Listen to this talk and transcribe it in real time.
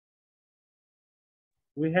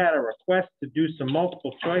we had a request to do some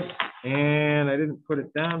multiple choice, and I didn't put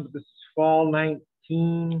it down, but this is fall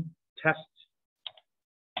 19 test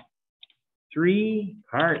 3,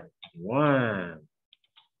 part 1.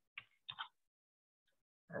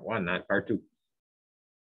 Part 1, not part 2.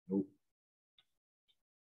 Nope.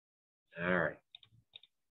 All right.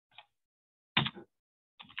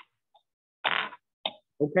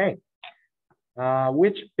 Okay.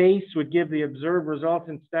 Which base would give the observed result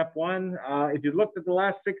in step 1? If you looked at the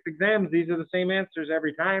last 6 exams, these are the same answers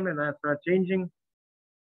every time, and that's not changing.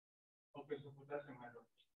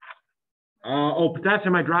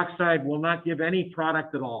 Potassium hydroxide will not give any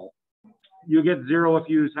product at all. You get 0 if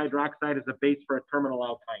you use hydroxide as a base for a terminal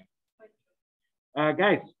alkyne.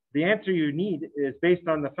 Guys, the answer you need is based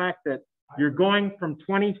on the fact that you're going from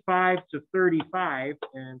 25 to 35,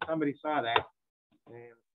 and somebody saw that.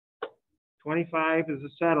 And 25 is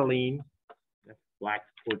acetylene. That's black's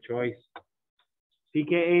poor choice.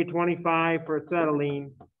 pKa 25 for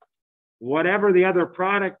acetylene. Whatever the other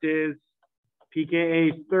product is,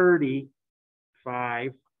 pKa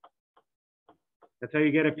 35. That's how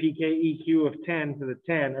you get a pKeq of 10 to the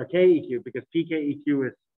 10, or KEQ, because pKeq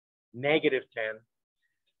is negative 10.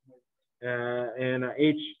 And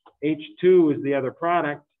H2 is the other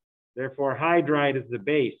product. Therefore, hydride is the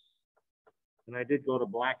base. And I did go to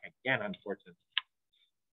black again, unfortunately.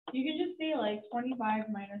 You could just say like 25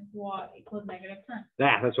 minus what equals negative 10.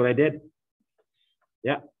 Yeah, that's what I did.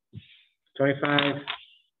 Yeah. 25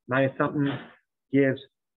 minus something gives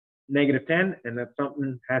negative 10, and that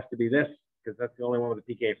something has to be this, because that's the only one with a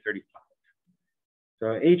pK of 35.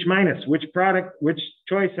 So H minus, which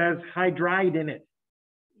choice has hydride in it?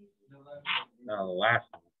 The last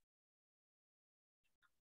one.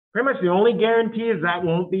 Pretty much the only guarantee is that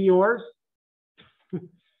won't be yours.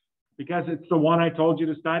 Because it's the one I told you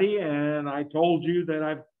to study, and I told you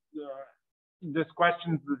that this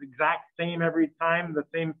question's the exact same every time, the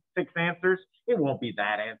same 6 answers. It won't be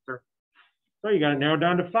that answer. So you got to narrow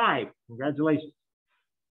down to 5. Congratulations.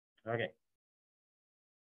 Okay.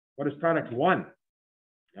 What is product 1?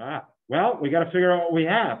 Well, we got to figure out what we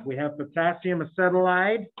have. We have potassium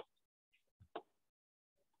acetylide.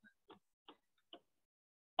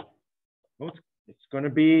 It's going to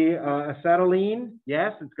be acetylene.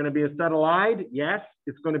 Yes. It's going to be acetylide. Yes.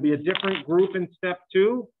 It's going to be a different group in step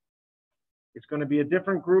 2. It's going to be a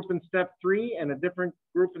different group in step 3 and a different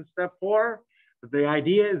group in step 4. But the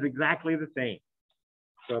idea is exactly the same.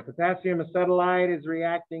 So potassium acetylide is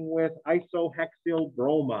reacting with isohexyl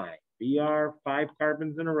bromide. Br, 5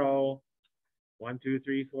 carbons in a row. 1, 2,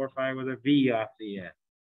 3, 4, 5 with a V off the end.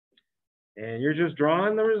 And you're just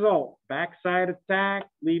drawing the result. Backside attack,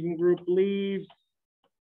 leaving group leaves.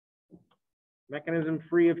 Mechanism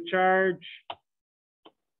free of charge.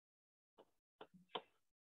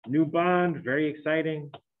 New bond, very exciting.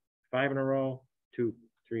 5 in a row. 2,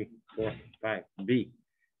 3, 4, 5. B.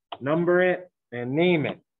 Number it and name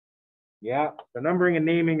it. Yeah, the numbering and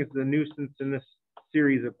naming is the nuisance in this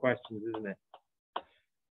series of questions, isn't it?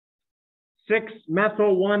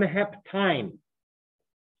 6-methyl-1-heptyne.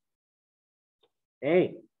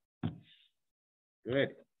 A.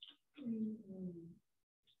 Good.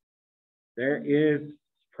 There is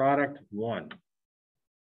product 1.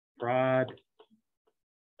 Prod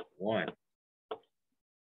 1.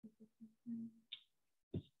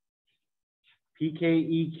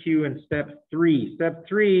 pKeq in step 3. Step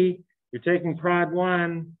 3, you're taking prod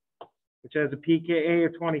 1, which has a pKa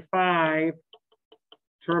of 25,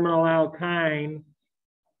 terminal alkyne,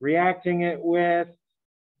 reacting it with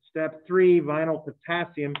step 3, vinyl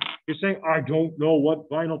potassium. You're saying, I don't know what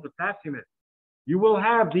vinyl potassium is. You will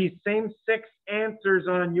have these same 6 answers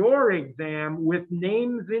on your exam with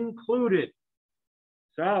names included.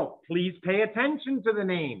 So please pay attention to the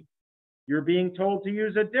name. You're being told to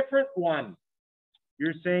use a different one.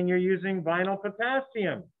 You're saying you're using vinyl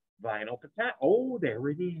potassium. Vinyl potassium. Oh, there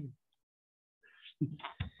it is.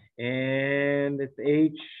 And it's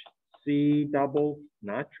HC double,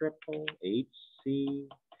 not triple, HC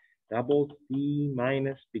double C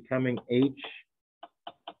minus becoming H.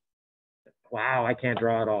 Wow, I can't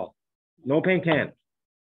draw at all. No paint can.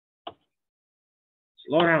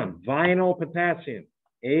 Slow down. Vinyl potassium.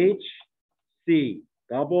 HC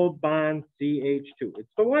double bond CH2.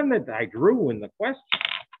 It's the one that I drew in the question.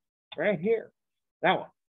 Right here. That one.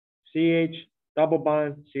 CH double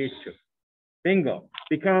bond CH2. Bingo.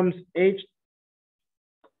 Becomes H2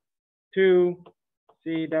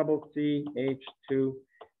 C double CH2.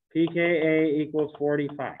 pKa equals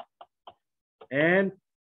 45. And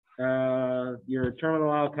your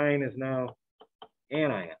terminal alkyne is now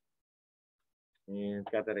anion. And it's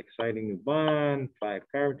got that exciting new bond, 5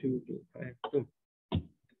 carbon, 2, 2, 5, boom.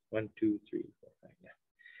 1, 2, 3, 4, 5,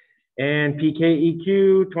 yeah. And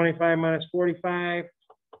pKeq, 25 minus 45.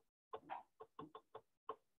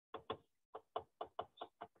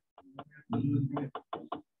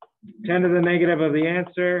 Ten to the negative of the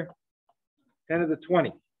answer, 10 to the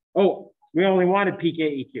 20. Oh, we only wanted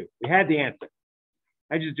pKeq. We had the answer.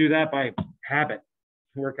 I just do that by habit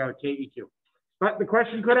to work out KEQ. But the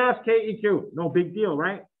question could ask KEQ. No big deal,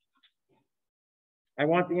 right? I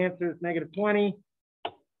want the answer is negative 20.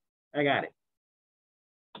 I got it.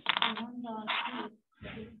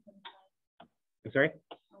 I'm sorry?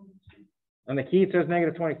 On the key, it says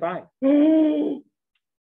negative 25.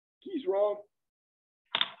 Key's wrong.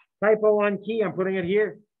 Typo on key. I'm putting it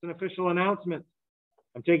here. It's an official announcement.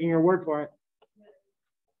 I'm taking your word for it.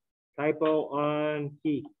 Typo on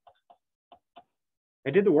key.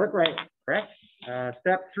 I did the work right, correct?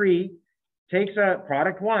 Step 3 takes a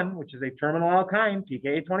product 1, which is a terminal alkyne,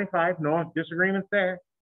 pKa 25. No disagreements there.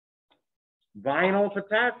 Vinyl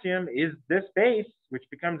potassium is this base, which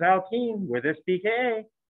becomes alkene with this pKa.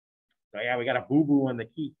 So yeah, we got a boo-boo on the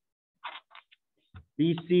key.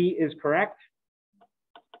 BC is correct.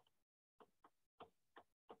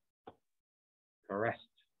 Correct.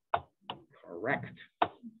 Correct.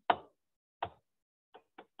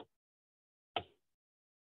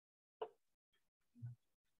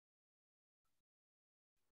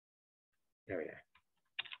 There we are.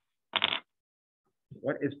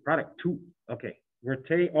 What is product 2? Okay, we're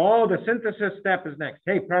the synthesis step is next.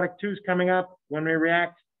 Hey, product 2 is coming up when we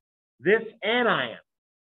react this anion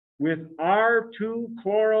with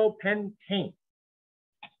R2-chloropentane.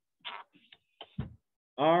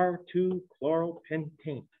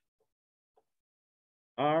 R2-chloropentane.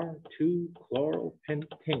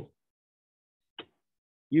 R2-chloropentane.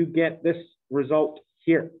 You get this result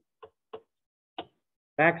here.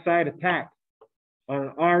 Backside attack on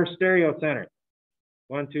an R stereo center.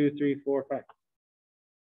 1, 2, 3, 4, 5.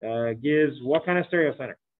 Gives what kind of stereo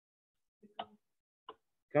center?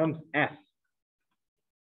 Comes S.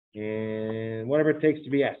 And whatever it takes to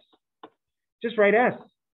be S. Just write S.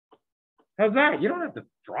 How's that? You don't have to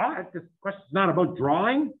draw it. This question's not about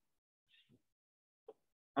drawing.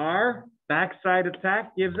 R, backside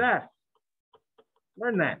attack gives S.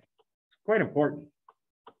 Learn that. It's quite important.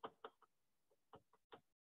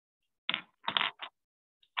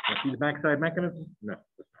 See the backside mechanism? No.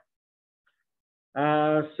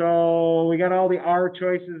 So we got all the R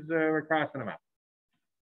choices. We're crossing them out.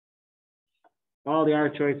 All the R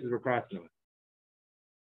choices, we're crossing them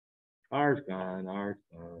out. R's gone. R's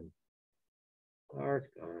gone. R's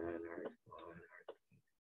gone. R's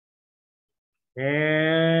gone.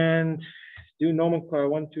 And do nomenclature.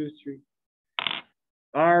 1, 2, 3.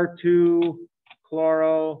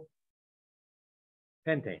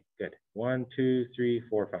 R2-chloropentane. Good. 1, 2, 3,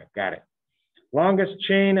 4, 5. Got it. Longest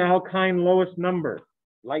chain alkyne, lowest number.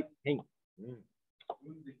 Light pink.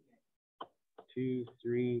 2,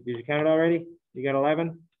 3. Did you count it already? You got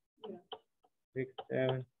 11? Yeah. 6,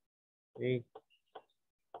 7, 8.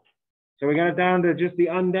 So we got it down to just the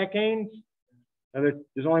undecanes.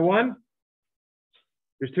 There's only one?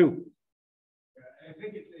 There's 2. I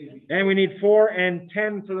think it's AB. And we need 4 and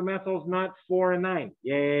 10 for the methyls, not 4 and 9.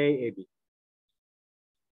 Yay, AB.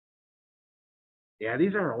 Yeah,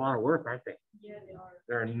 these are a lot of work, aren't they? Yeah, they are.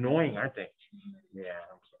 They're annoying, aren't they? Yeah,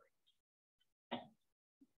 I'm sorry.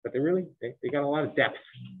 But they really, they got a lot of depth.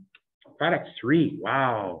 Product 3,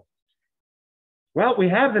 wow. Well, we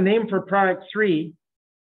have the name for product 3.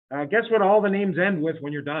 Guess what all the names end with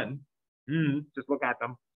when you're done? Just look at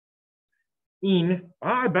them. Ene. Oh,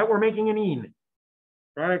 I bet we're making an ene.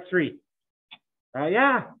 Product 3.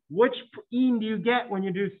 Yeah, which ene do you get when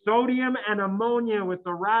you do sodium and ammonia with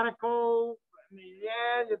the radical?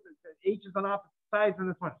 Yeah, H is on opposite sides in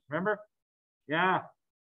this one. Remember? Yeah.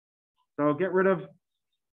 So get rid of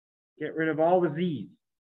all the Z's.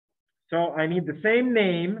 So I need the same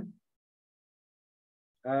name.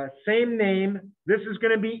 Same name. This is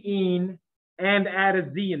going to be ene and add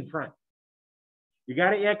a Z in front. You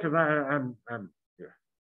got it yet? Because I'm here.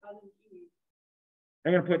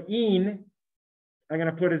 I'm going to put ene. I'm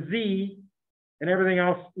going to put a Z, and everything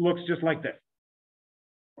else looks just like this.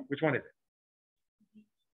 Which one is it?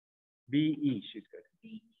 B-E, she's good.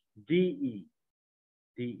 D-E.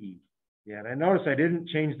 D-E. Yeah, and I noticed I didn't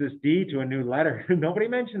change this D to a new letter. Nobody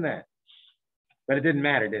mentioned that. But it didn't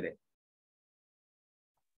matter, did it?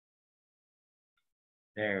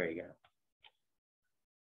 There we go.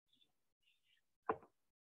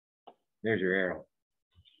 There's your arrow.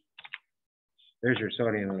 There's your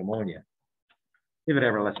sodium and ammonia. If it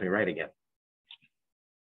ever lets me write again.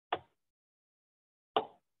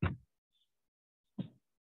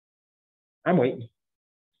 I'm waiting.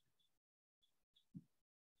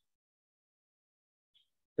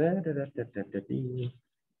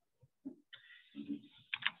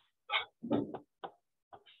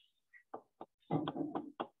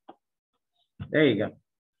 There you go.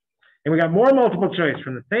 And we got more multiple choice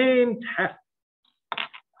from the same test.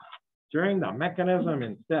 During the mechanism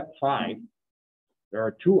in step 5, there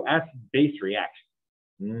are 2 S base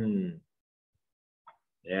reactions.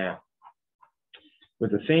 Yeah.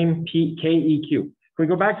 With the same KEQ. Can we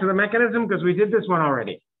go back to the mechanism? Because we did this one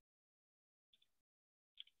already.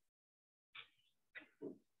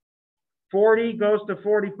 40 goes to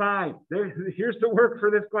 45. Here's the work for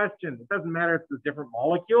this question. It doesn't matter if it's a different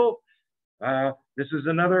molecule. This is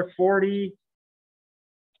another 40.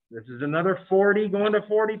 This is another 40 going to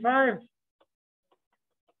 45.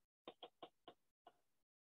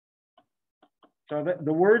 So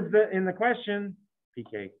the words that in the question,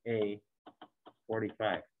 pKa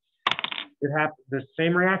 45. It happened the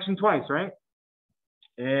same reaction twice, right?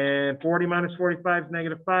 And 40 minus 45 is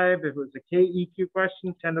 -5. If it was a KEQ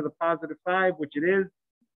question, 10 to the positive 5, which it is,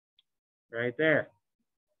 right there.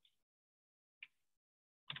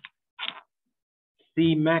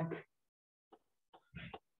 CMEC,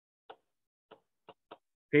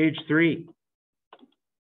 page 3.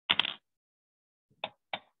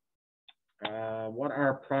 What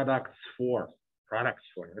are products for? Products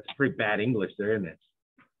for. That's pretty bad English there, isn't it?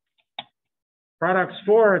 Products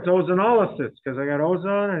for, it's ozonolysis, because I got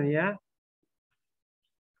ozone and yeah.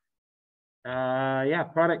 Yeah,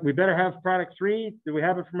 product, we better have product 3. Do we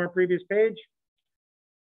have it from our previous page?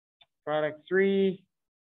 Product 3,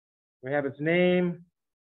 we have its name.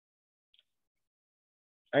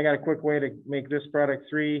 I got a quick way to make this product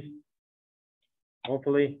 3,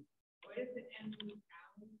 hopefully.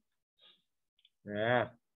 Yeah,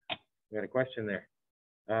 we got a question there.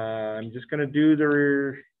 I'm just gonna do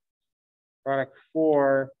the product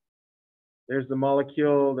 4. There's the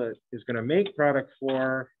molecule that is gonna make product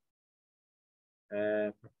 4.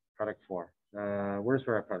 Product 4. Where's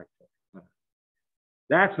our product 4?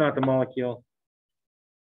 That's not the molecule.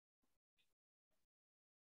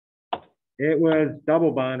 It was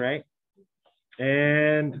double bond, right?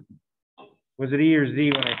 And was it E or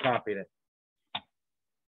Z when I copied it?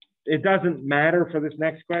 It doesn't matter for this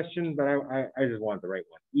next question, but I just want the right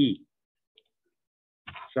one. E.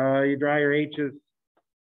 So you draw your H's.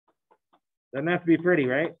 Doesn't have to be pretty,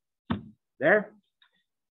 right? There.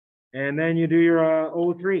 And then you do your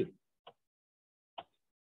O3.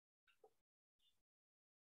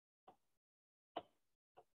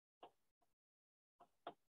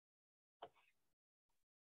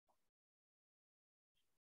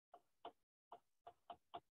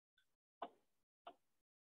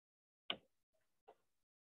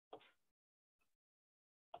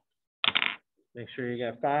 Make sure you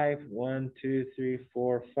got 5. 1, 2, 3,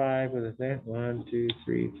 4, 5. What is that? 1, 2,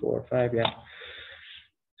 3, 4, 5. Yeah.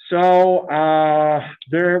 So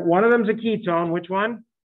one of them's a ketone. Which one?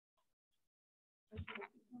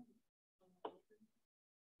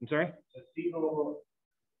 I'm sorry?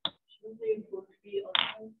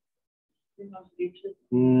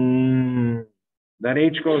 That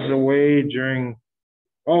H goes away during.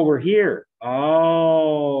 Oh, we're here.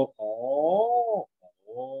 Oh.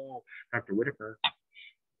 Dr. Whitaker,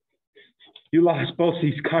 you lost both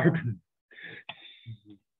these carbons.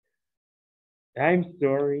 I'm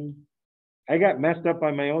sorry. I got messed up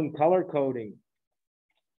by my own color coding.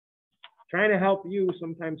 Trying to help you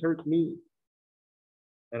sometimes hurts me.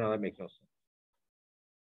 I know that makes no sense.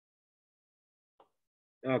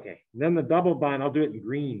 Okay, then the double bond, I'll do it in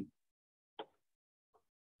green.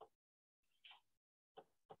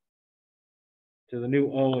 To the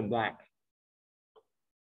new O in black.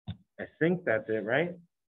 I think that's it, right?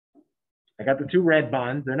 I got the 2 red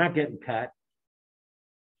bonds. They're not getting cut.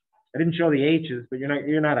 I didn't show the H's, but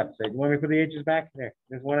you're not upset. You want me to put the H's back? There.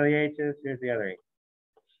 There's one of the H's. Here's the other H.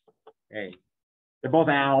 Hey. They're both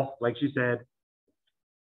Al, like she said.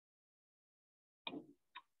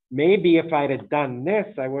 Maybe if I'd have done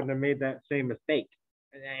this, I wouldn't have made that same mistake.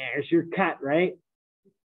 There's your cut, right?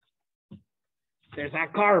 There's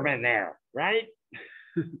that carbon there, right?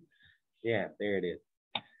 Yeah, there it is.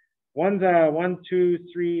 One's a 1, 2,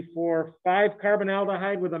 3, 4, 5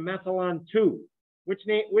 carbonaldehyde with a methylon 2. Which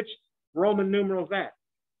Roman numeral is that?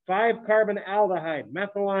 5 carbonaldehyde,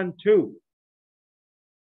 methylon 2.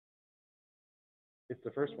 It's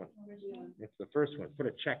the first one. It's the first one. Put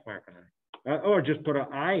a check mark on it. Or just put an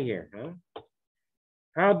I here, huh?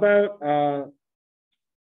 How about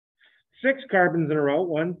 6 carbons in a row?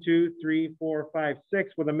 1, 2, 3, 4, 5,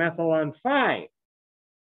 6 with a methylon 5.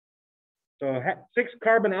 So 6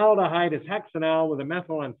 carbonaldehyde is hexanal with a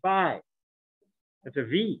methylon 5. That's a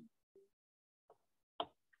V.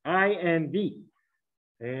 I and V.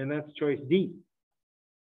 And that's choice D.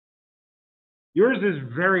 Yours is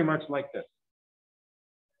very much like this.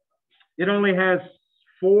 It only has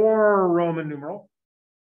 4 Roman numerals.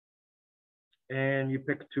 And you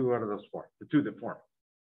pick 2 out of those 4, the 2 that form.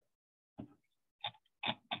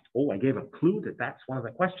 Oh, I gave a clue that that's one of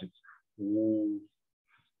the questions. Ooh.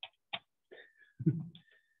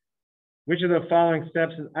 Which of the following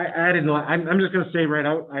steps? I didn't know. I'm just going to say right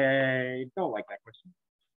out, I don't like that question.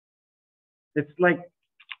 It's like,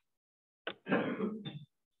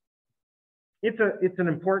 it's an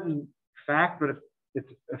important fact, but it's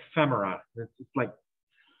ephemera. It's like,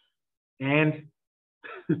 and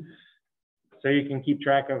so you can keep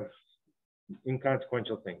track of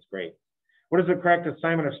inconsequential things. Great. What is the correct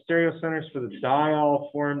assignment of stereocenters for the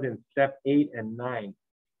diol formed in step 8 and 9?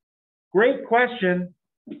 Great question.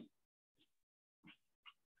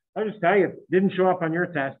 I'll just tell you, it didn't show up on your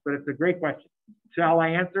test, but it's a great question. Shall I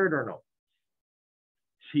answer it or no?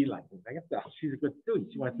 She likes it. I guess she's a good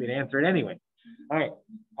student. She wants me to answer it anyway. All right.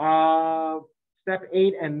 Step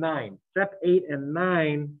 8 and 9. Step 8 and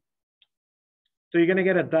 9. So you're going to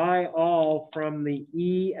get a diol from the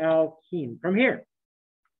Alkyne from here.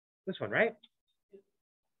 This one, right?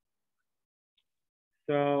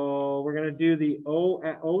 So we're going to do the O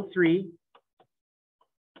at O3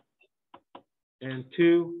 and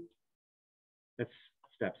 2. That's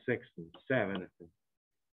step 6 and 7.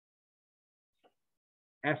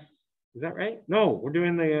 S, is that right? No, we're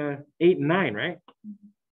doing the 8 and 9, right?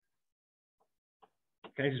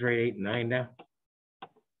 Can I just write 8 and 9 down?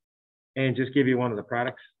 And just give you one of the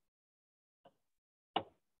products.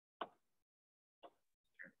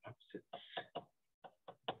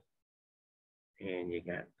 And you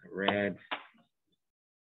got the red.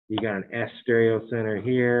 You got an S stereo center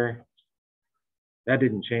here. That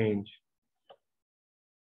didn't change.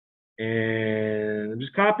 And I'm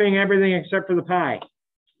just copying everything except for the pi.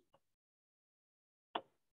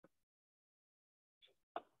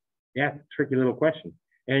 Yeah, tricky little question.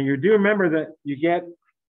 And you do remember that you get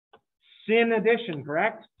sin addition,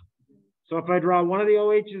 correct? So if I draw one of the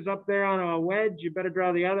OHs up there on a wedge, you better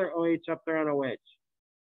draw the other OH up there on a wedge.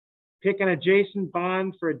 Pick an adjacent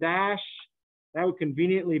bond for a dash. That would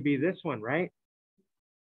conveniently be this one, right?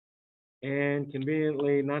 And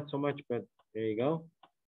conveniently, not so much, but there you go.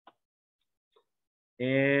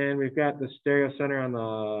 And we've got the stereo center on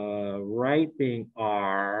the right being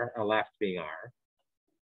R, left being R.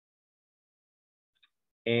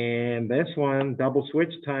 And this one, double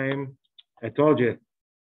switch time. I told you,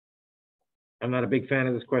 I'm not a big fan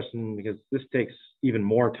of this question because this takes even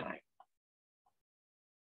more time.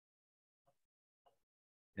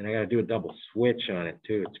 And I got to do a double switch on it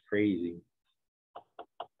too. It's crazy.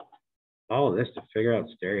 All of this to figure out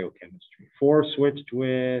stereochemistry. 4 switched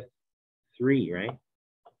with 3, right?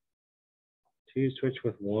 2 switched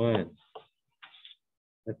with 1.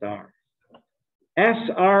 That's R.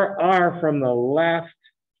 SRR from the left.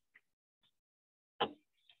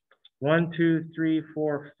 1, 2, 3,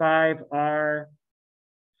 4, 5 R,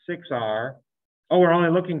 6 R. Oh, we're only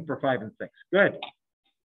looking for 5 and 6. Good.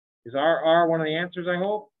 Is RR one of the answers, I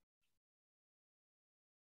hope?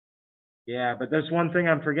 Yeah, but there's one thing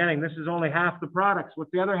I'm forgetting. This is only half the products.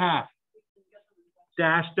 What's the other half?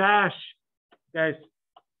 Dash, dash. Guys,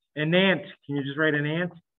 enant. Can you just write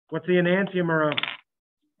enant? What's the enantiomer of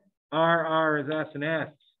RR is S and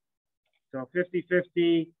S? So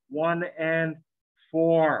 50-50, 1 and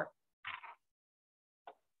 4.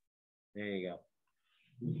 There you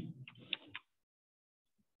go.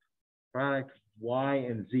 Products Y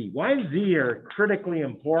and Z. Y and Z are critically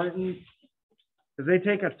important because they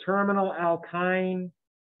take a terminal alkyne.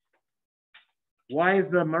 Y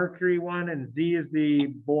is the mercury one and Z is the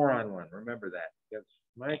boron one. Remember that because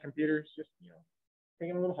my computer's just,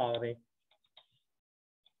 taking a little holiday.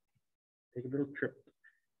 Take a little trip.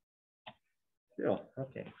 Still,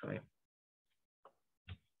 okay, fine.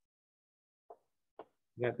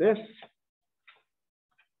 Got this.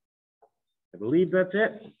 I believe that's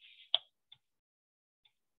it.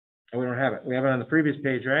 Oh, we don't have it. We have it on the previous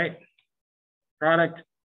page, right? Product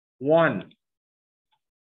 1.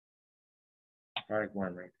 Product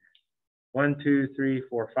 1 right there. 1, 2, 3,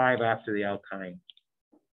 4, 5 after the alkyne.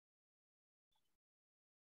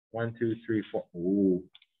 1, 2, 3, 4. Ooh.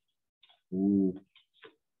 Ooh.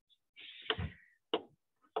 A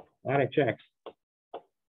lot of checks.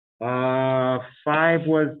 5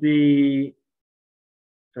 was the,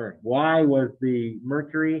 sorry, Y was the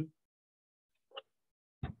mercury.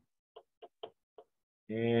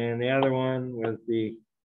 And the other one was the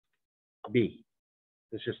B.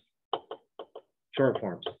 It's just short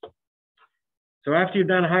forms. So after you've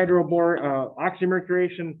done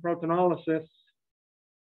oxymercuration protonolysis,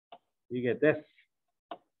 you get this.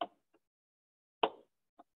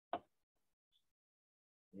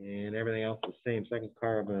 And everything else the same. Second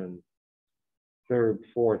carbon, third,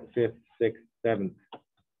 fourth, fifth, sixth, seventh.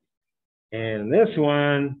 And this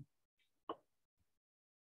one,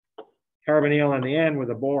 carbonyl on the end with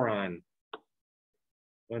a boron.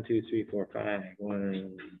 1, 2, 3, 4, 5.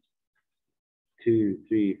 1, 2,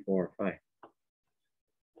 3, 4, 5.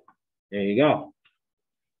 There you go.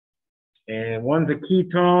 And one's a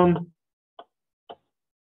ketone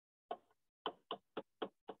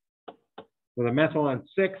with a methyl on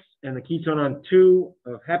 6 and the ketone on 2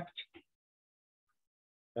 of hept.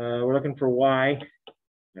 We're looking for Y,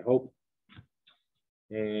 I hope.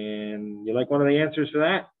 And you like one of the answers for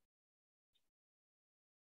that?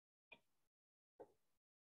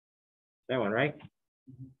 That one, right?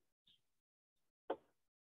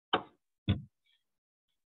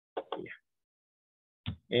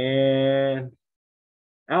 Yeah. And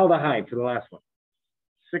aldehyde for the last one.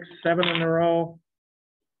 6, 7 in a row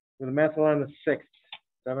with a methyl on the 6th.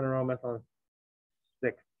 7 in a row, methyl on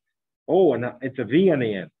 6. Oh, and it's a V on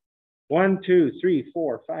the end. 1, 2, 3,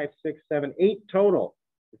 4, 5, 6, 7, 8 total.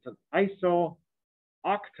 It's an isooctanol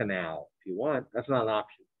if you want. That's not an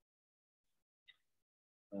option.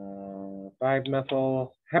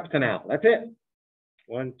 5-methyl heptanal. That's it.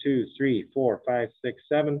 1, 2, 3, 4, 5, 6,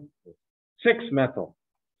 7. 6-methyl.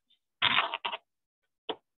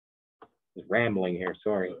 Just rambling here.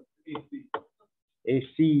 Sorry.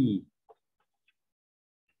 AC.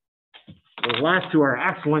 Those last two are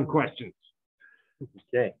excellent questions.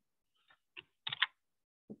 Okay.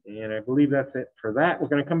 And I believe that's it for that. We're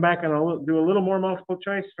going to come back and I'll do a little more multiple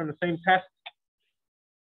choice from the same test.